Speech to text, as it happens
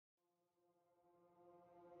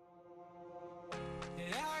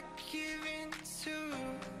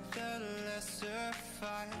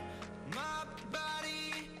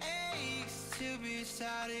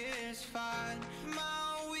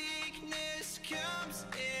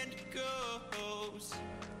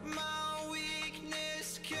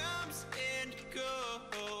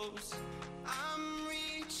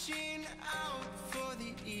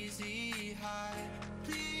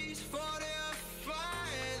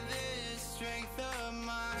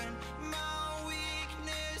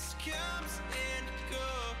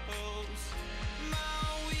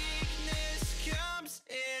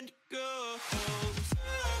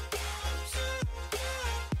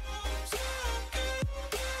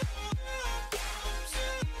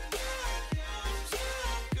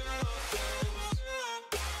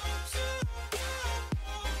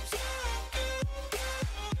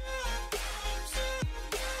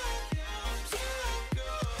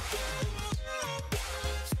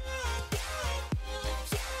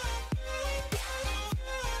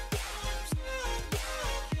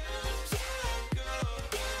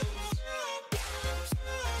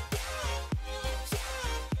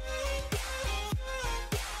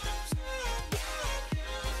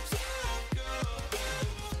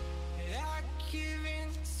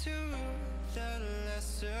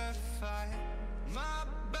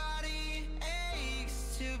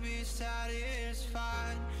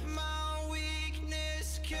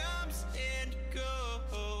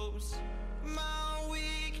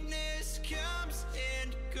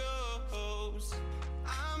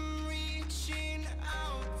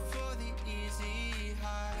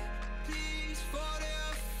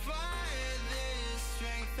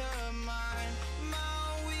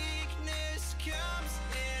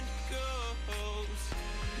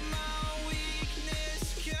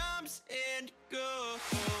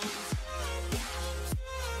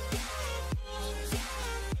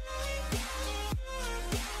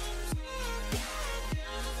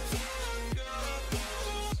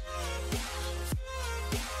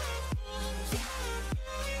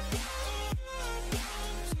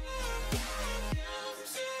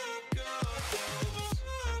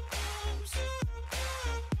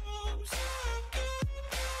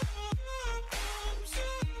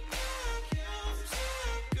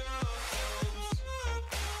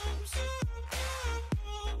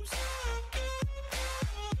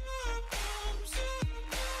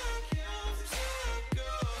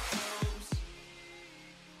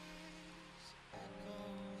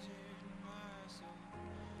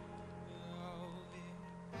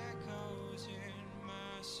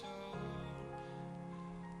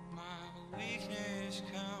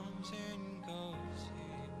weakness comes and goes,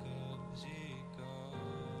 it goes, it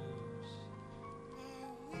goes.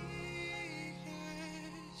 My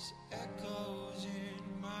weakness echoes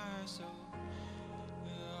in my soul.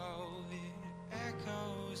 Oh, it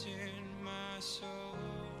echoes in my soul.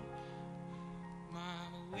 My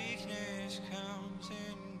weakness comes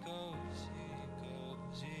and goes, it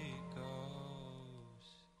goes, it goes.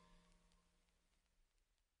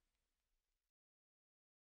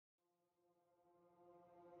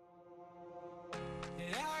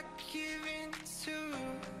 I give in to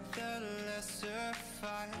the lesser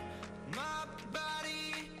fight. My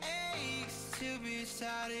body aches to be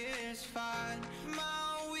satisfied.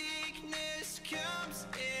 My weakness comes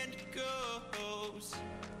and goes.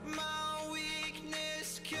 My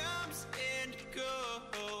weakness comes and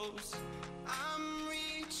goes. I'm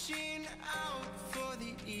reaching out for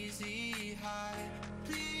the easy high.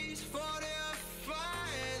 Please fortify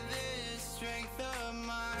this strength of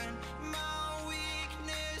mine. My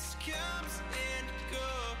weakness comes and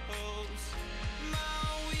goes. My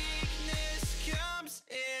weakness comes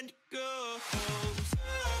and goes.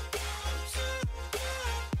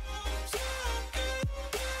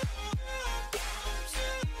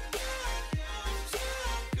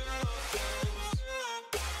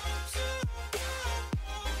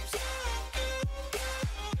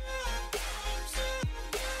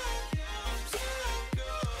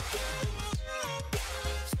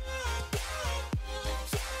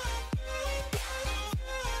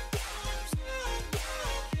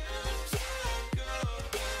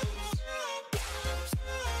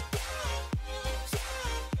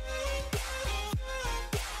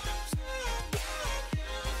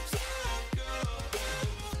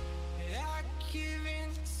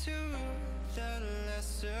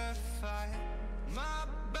 My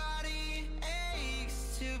body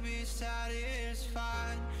aches to be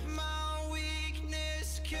satisfied. My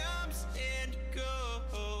weakness comes and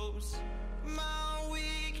goes. My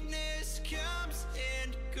weakness comes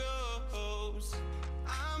and goes.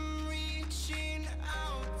 I'm reaching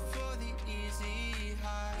out for the easy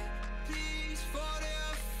high. Please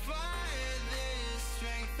fortify this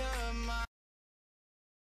strength of mine.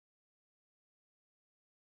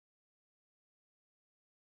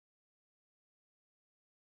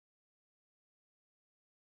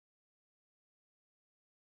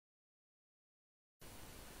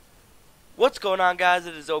 What's going on, guys?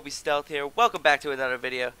 It is Obi Stealth here. Welcome back to another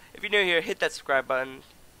video. If you're new here, hit that subscribe button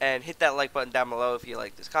and hit that like button down below if you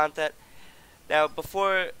like this content. Now,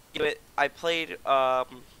 before I played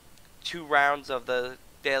 2 rounds of the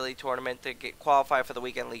daily tournament to get qualified for the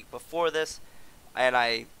weekend league before this, and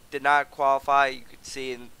I did not qualify. You could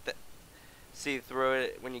see see through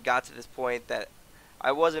it when you got to this point that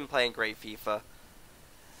I wasn't playing great FIFA.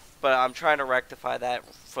 But I'm trying to rectify that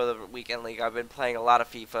for the weekend league. I've been playing a lot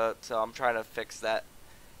of FIFA, so I'm trying to fix that.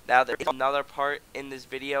 Now there's another part in this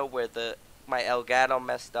video where my Elgato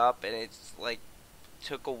messed up and it's like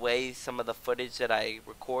took away some of the footage that I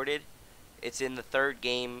recorded. It's in the 3rd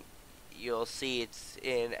game. You'll see it's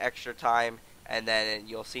in extra time, and then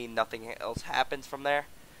you'll see nothing else happens from there.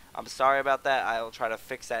 I'm sorry about that. I'll try to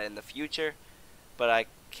fix that in the future, but I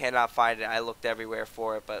cannot find it. I looked everywhere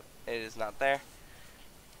for it, but it is not there.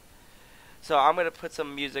 So I'm going to put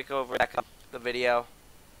some music over the video,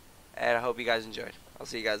 and I hope you guys enjoyed. I'll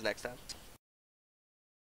see you guys next time.